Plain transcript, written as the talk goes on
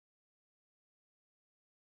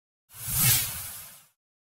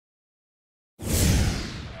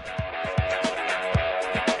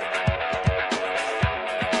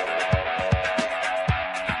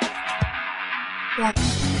Welcome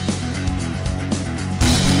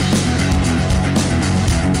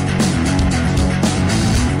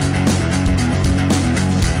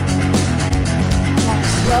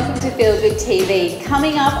to Feel Good TV.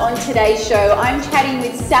 Coming up on today's show, I'm chatting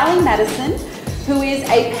with Sally Matterson, who is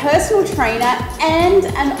a personal trainer and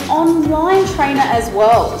an online trainer as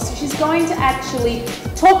well. So she's going to actually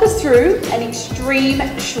talk us through an extreme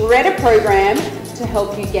shredder program to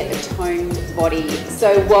help you get a toned body.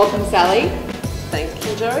 So welcome, Sally. Thank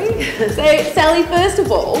you, Joey. So Sally, first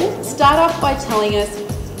of all, start off by telling us,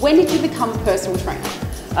 when did you become a personal trainer?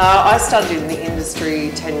 I started in the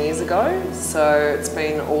industry 10 years ago, so it's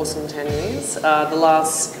been an awesome 10 years. The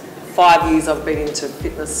last 5 years I've been into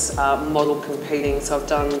fitness model competing, so I've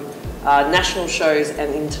done national shows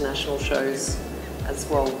and international shows as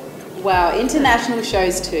well. Wow, international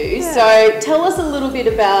shows too. Yeah. So tell us a little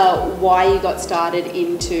bit about why you got started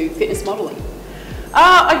into fitness modelling.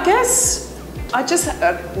 I guess I just,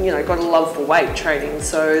 got a love for weight training,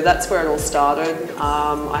 so that's where it all started.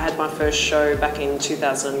 I had my first show back in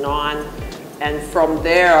 2009, and from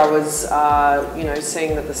there I was,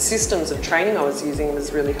 seeing that the systems of training I was using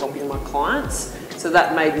was really helping my clients. So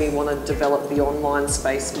that made me want to develop the online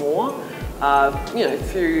space more.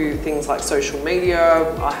 Through things like social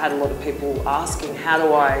media, I had a lot of people asking, how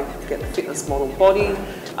do I get the fitness model body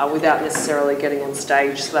without necessarily getting on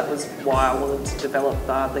stage? So that was why I wanted to develop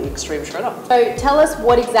the Extreme Shredder. So tell us,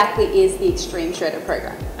 what exactly is the Extreme Shredder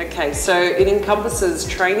program? Okay, so it encompasses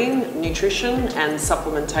training, nutrition and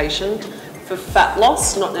supplementation for fat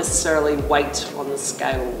loss, not necessarily weight on the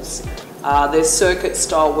scales. There's circuit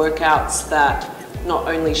style workouts that not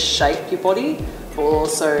only shape your body, but will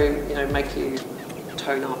also make you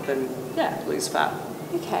tone up and lose fat.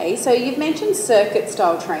 Okay, so you've mentioned circuit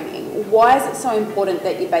style training. Why is it so important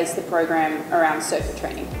that you base the program around circuit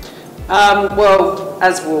training? Well,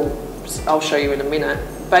 I'll show you in a minute,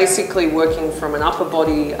 basically working from an upper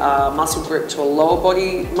body muscle group to a lower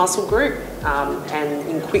body muscle group and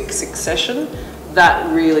in quick succession,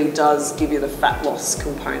 that really does give you the fat loss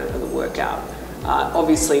component of the workout.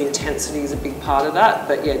 Obviously intensity is a big part of that,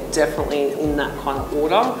 but yeah, definitely in that kind of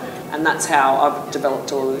order. And that's how I've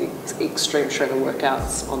developed all of the Extreme Shredder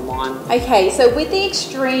workouts online. Okay, so with the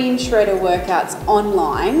Extreme Shredder workouts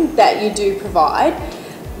online that you do provide,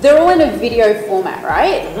 they're all in a video format,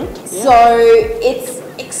 right? Mm-hmm. Yeah. So it's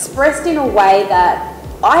expressed in a way that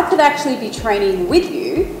I could actually be training with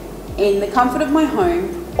you in the comfort of my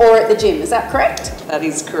home or at the gym. Is that correct? That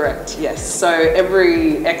is correct, yes. So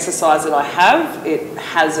every exercise that I have, it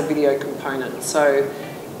has a video component. So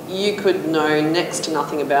you could know next to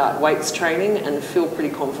nothing about weights training and feel pretty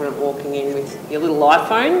confident walking in with your little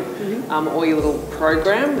iPhone or your little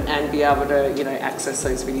program and be able to, access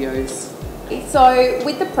those videos. So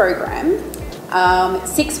with the program,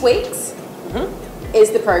 6 weeks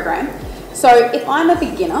is the program. So if I'm a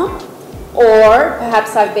beginner, or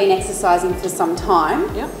perhaps I've been exercising for some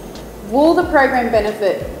time, will the program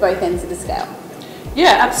benefit both ends of the scale?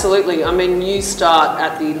 Yeah, absolutely. I mean, you start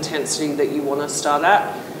at the intensity that you want to start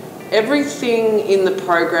at. Everything in the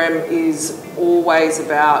program is always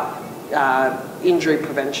about injury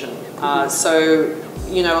prevention. So,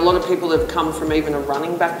 a lot of people that have come from even a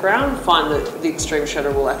running background find that the Extreme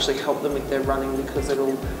Shredder will actually help them with their running, because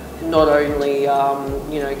it'll not only,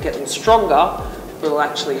 get them stronger, but it'll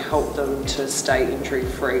actually help them to stay injury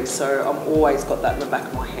free. So I've always got that in the back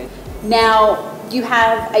of my head. Now, you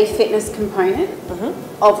have a fitness component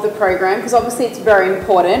of the program, because obviously it's very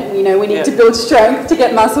important. We need to build strength to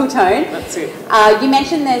get muscle tone. That's it. You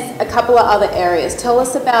mentioned there's a couple of other areas. Tell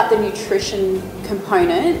us about the nutrition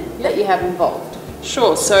component that you have involved.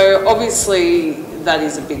 Sure. So obviously that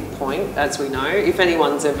is a big point, as we know. If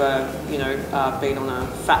anyone's ever, been on a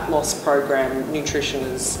fat loss program, nutrition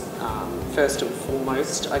is first and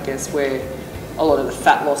foremost, I guess, where a lot of the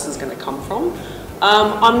fat loss is going to come from.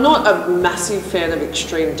 I'm not a massive fan of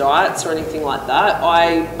extreme diets or anything like that.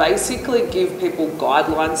 I basically give people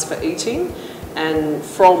guidelines for eating, and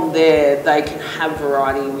from there they can have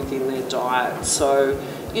variety within their diet. So,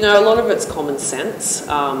 a lot of it's common sense,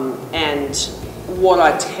 and what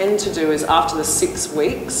I tend to do is after the 6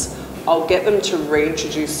 weeks, I'll get them to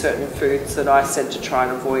reintroduce certain foods that I said to try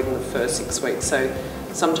and avoid in the first 6 weeks. So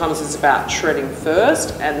sometimes it's about shredding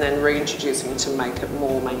first and then reintroducing to make it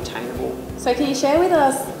more maintainable. So can you share with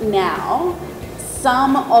us now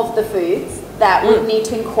some of the foods that we need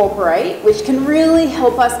to incorporate, which can really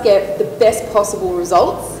help us get the best possible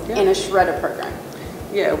results in a shredder program?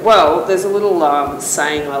 Yeah, well, there's a little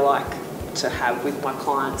saying I like to have with my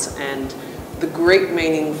clients, and the Greek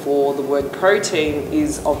meaning for the word protein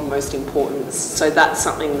is of most importance. So that's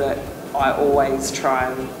something that I always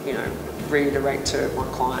try and, reiterate to my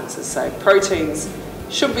clients is say proteins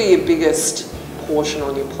should be your biggest portion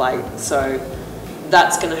on your plate. So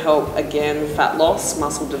that's going to help, again, fat loss,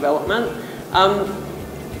 muscle development.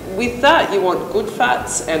 With that, you want good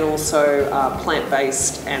fats and also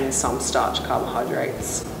plant-based and some starch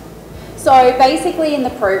carbohydrates. So basically in the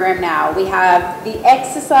program now, we have the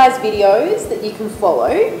exercise videos that you can follow.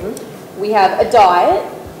 We have a diet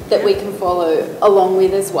that we can follow along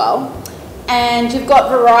with as well. And you've got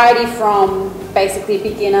variety from basically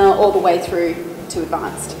beginner all the way through to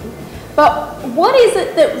advanced. But what is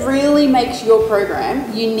it that really makes your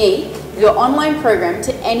program unique, your online program,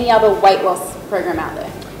 to any other weight loss program out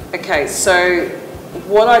there? Okay, so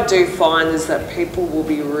what I do find is that people will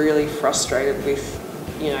be really frustrated with,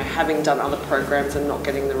 having done other programs and not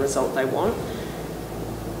getting the result they want.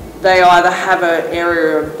 They either have an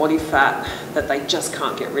area of body fat that they just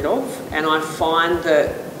can't get rid of, and I find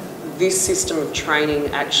that this system of training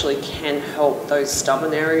actually can help those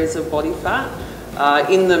stubborn areas of body fat.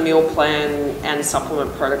 In the meal plan and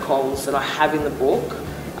supplement protocols that I have in the book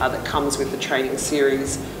that comes with the training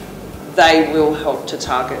series, they will help to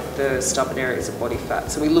target the stubborn areas of body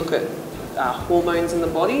fat. So we look at hormones in the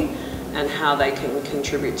body and how they can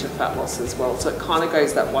contribute to fat loss as well. So it kind of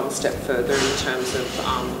goes that one step further in terms of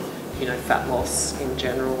fat loss in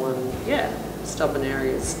general, and stubborn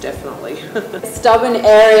areas definitely. Stubborn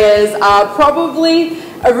areas are probably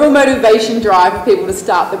a real motivation drive for people to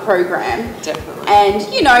start the program. Definitely. And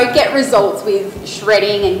get results with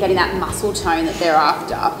shredding and getting that muscle tone that they're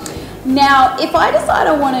after. Now, if I decide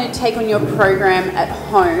I want to take on your program at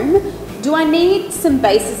home, do I need some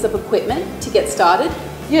basis of equipment to get started?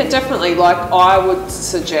 Yeah, definitely. Like, I would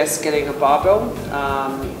suggest getting a barbell,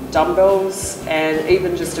 dumbbells, and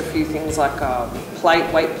even just a few things like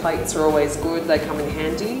weight plates are always good. They come in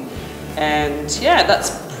handy. And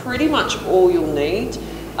that's pretty much all you'll need.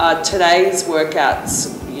 Today's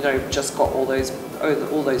workouts, just got all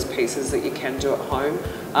those pieces that you can do at home.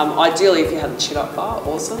 Ideally, if you had a chin-up bar,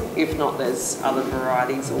 awesome. If not, there's other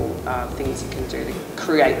varieties or things you can do to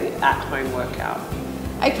create the at-home workout.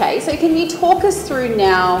 Okay, so can you talk us through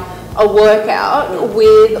now a workout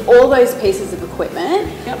with all those pieces of equipment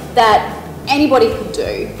that anybody could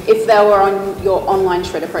do if they were on your online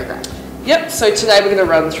shredder program? Yep, so today we're going to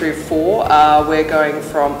run through 4. We're going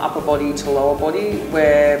from upper body to lower body.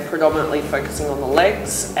 We're predominantly focusing on the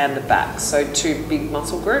legs and the back, so 2 big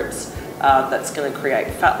muscle groups. That's going to create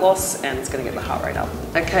fat loss and it's going to get the heart rate up.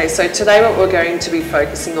 Okay, so today what we're going to be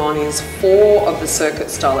focusing on is 4 of the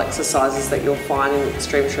circuit style exercises that you'll find in the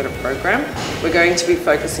Extreme Shredder program. We're going to be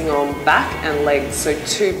focusing on back and legs, so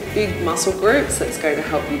 2 big muscle groups that's going to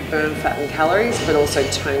help you burn fat and calories but also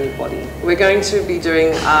tone your body. We're going to be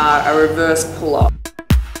doing a reverse pull-up.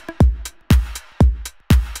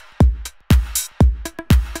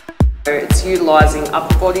 It's utilising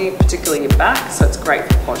upper body, particularly your back, so it's great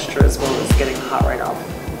for posture as well as getting the heart rate up.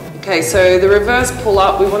 Okay, so the reverse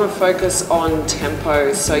pull-up, we want to focus on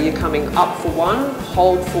tempo. So you're coming up for 1,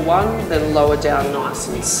 hold for 1, then lower down nice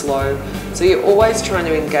and slow. So you're always trying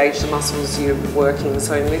to engage the muscles you're working.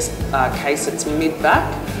 So in this case, it's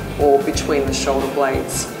mid-back or between the shoulder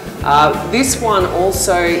blades. This one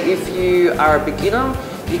also, if you are a beginner,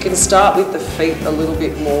 you can start with the feet a little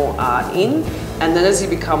bit more in, and then as you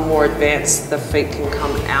become more advanced, the feet can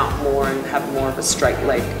come out more and have more of a straight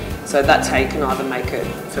leg. So that's how you can either make it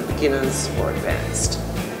for beginners or advanced.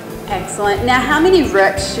 Excellent. Now, how many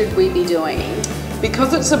reps should we be doing?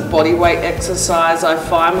 Because it's a body weight exercise, I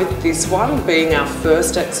find with this one being our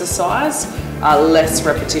first exercise, less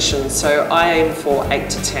repetitions. So I aim for 8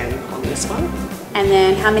 to 10 on this one. And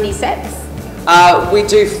then how many sets? We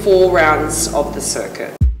do 4 rounds of the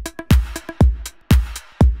circuit.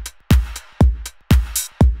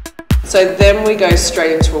 So then we go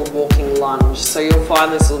straight into a walking lunge. So you'll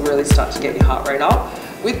find this will really start to get your heart rate up.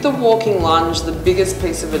 With the walking lunge, the biggest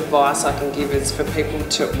piece of advice I can give is for people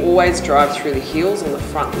to always drive through the heels on the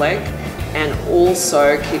front leg and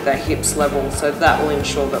also keep their hips level. So that will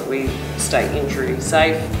ensure that we stay injury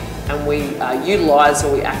safe and we utilise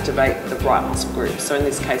or we activate the right muscle groups. So in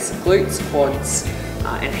this case, the glutes, quads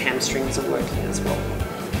and hamstrings are working as well.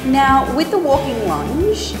 Now, with the walking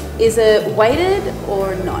lunge, is it weighted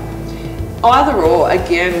or not? Either or.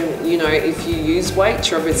 Again, you know, if you use weights,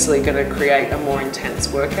 you're obviously going to create a more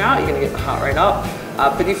intense workout. You're going to get the heart rate up.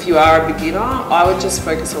 But if you are a beginner, I would just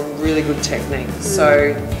focus on really good technique.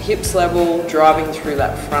 So hips level, driving through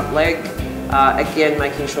that front leg. Again,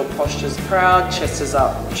 making sure posture's proud, chest is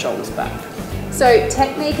up, shoulders back. So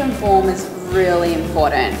technique and form is really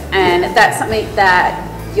important, and that's something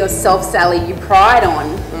that yourself, Sally, you pride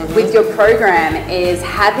on with your program, is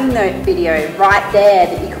having the video right there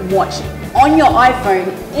that you can watch on your iPhone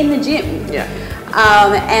in the gym. Yeah.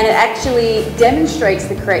 And it actually demonstrates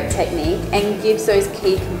the correct technique and gives those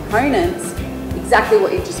key components exactly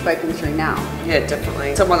what you've just spoken through now. Yeah,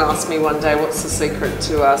 definitely. Someone asked me one day, what's the secret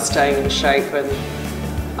to staying in shape? And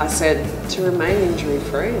I said, to remain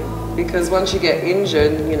injury-free. Because once you get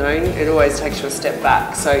injured, you know, it always takes you a step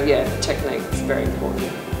back. So yeah, technique is very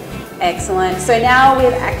important. Excellent. So now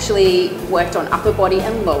we've actually worked on upper body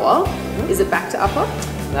and lower. Is it back to upper?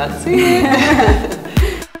 That's it.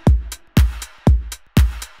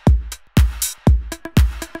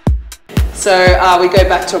 So we go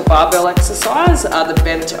back to a barbell exercise, the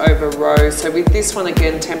bent over row. So with this one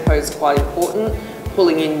again, tempo is quite important.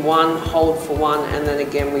 Pulling in one, hold for one, and then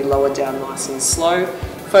again we lower down nice and slow.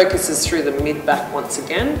 Focuses through the mid back once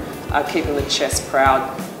again, keeping the chest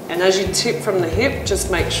proud. And as you tip from the hip, just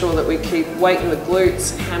make sure that we keep weight in the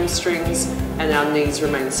glutes, hamstrings, and our knees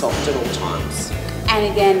remain soft at all times.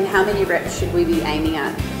 And again, how many reps should we be aiming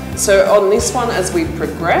at? So on this one, as we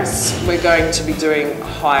progress, we're going to be doing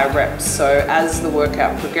higher reps. So as the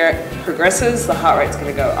workout progresses, the heart rate's going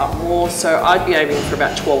to go up more. So I'd be aiming for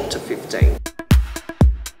about 12 to 15.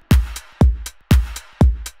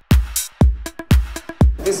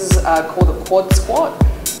 This is called a quad squat.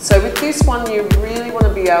 So with this one, you really want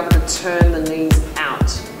to be able to turn the knees out.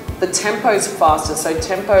 The tempo is faster. So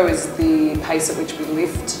tempo is the pace at which we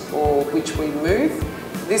lift or which we move.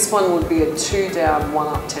 This one would be a 2 down, 1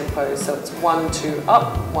 up tempo. So it's 1, 2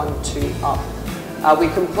 up, 1, 2 up. We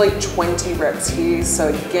complete 20 reps here. So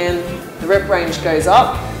again, the rep range goes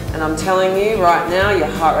up. And I'm telling you right now, your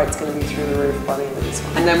heart rate's going to be through the roof by the end of this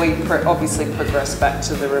one. And then we obviously progress back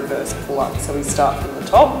to the reverse pull-up. So we start from the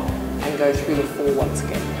top and go through the 4 once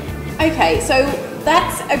again. Okay, so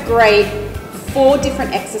that's a great 4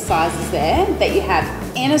 different exercises there that you have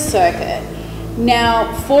in a circuit.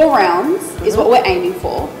 Now, 4 rounds is what we're aiming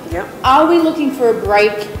for. Yep. Are we looking for a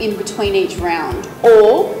break in between each round,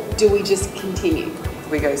 or do we just continue?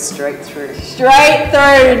 We go straight through. Straight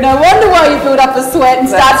through. No wonder why you build up a sweat and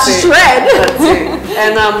start to shred. That's it.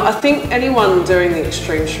 And I think anyone doing the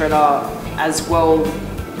extreme shredder as well,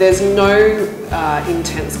 there's no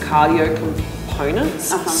intense cardio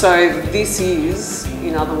components. So this is,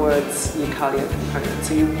 in other words, your cardio component.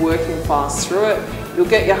 So you're working fast through it. You'll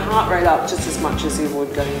get your heart rate up just as much as you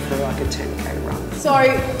would going through like a 10K run. So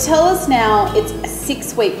tell us now, it's a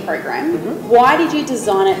 6-week program. Why did you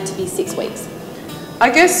design it to be 6 weeks? I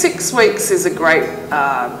guess 6 weeks is a great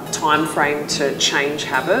time frame to change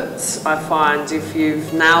habits. I find if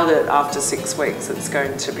you've nailed it after 6 weeks, it's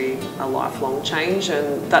going to be a lifelong change,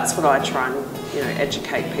 and that's what I try and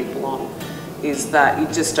educate people on, is that you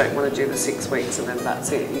just don't want to do the 6 weeks and then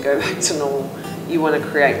that's it. You go back to normal. You want to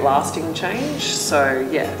create lasting change. So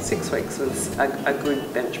yeah, 6 weeks is a good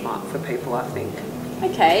benchmark for people, I think.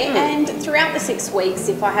 Okay, and throughout the 6 weeks,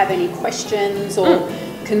 if I have any questions or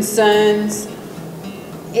concerns,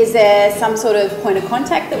 is there some sort of point of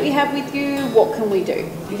contact that we have with you? What can we do?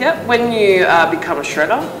 Yep, when you become a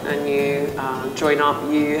shredder and you join up,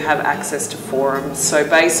 you have access to forums. So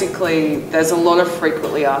basically, there's a lot of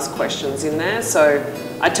frequently asked questions in there. So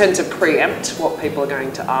I tend to preempt what people are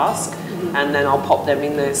going to ask, and then I'll pop them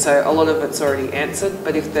in there. So a lot of it's already answered,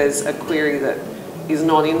 but if there's a query that is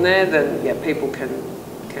not in there, then yeah, people can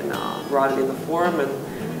write it in the forum, and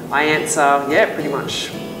I answer, pretty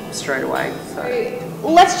much straight away. So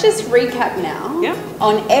let's just recap now Yeah.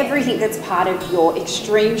 on everything that's part of your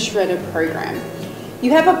Extreme Shredder program.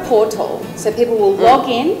 You have a portal, so people will log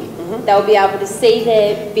in, they'll be able to see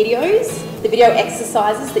their videos, the video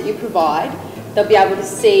exercises that you provide, they'll be able to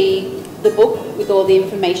see the book with all the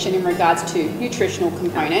information in regards to nutritional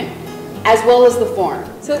component, as well as the forum.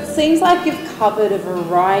 So it seems like you've covered a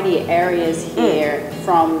variety of areas here,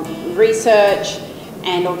 from research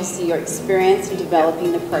and obviously your experience in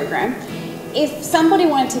developing the program. If somebody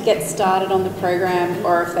wanted to get started on the program,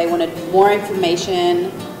 or if they wanted more information,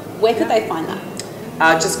 where could they find that?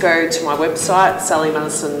 Just go to my website,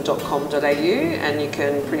 sallymatterson.com.au, and you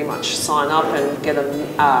can pretty much sign up and get a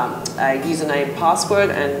username, password,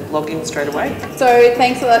 and log in straight away. So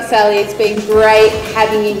thanks a lot, Sally. It's been great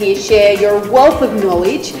having you here, share your wealth of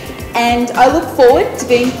knowledge, and I look forward to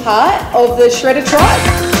being part of the Shredder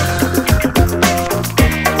Tribe.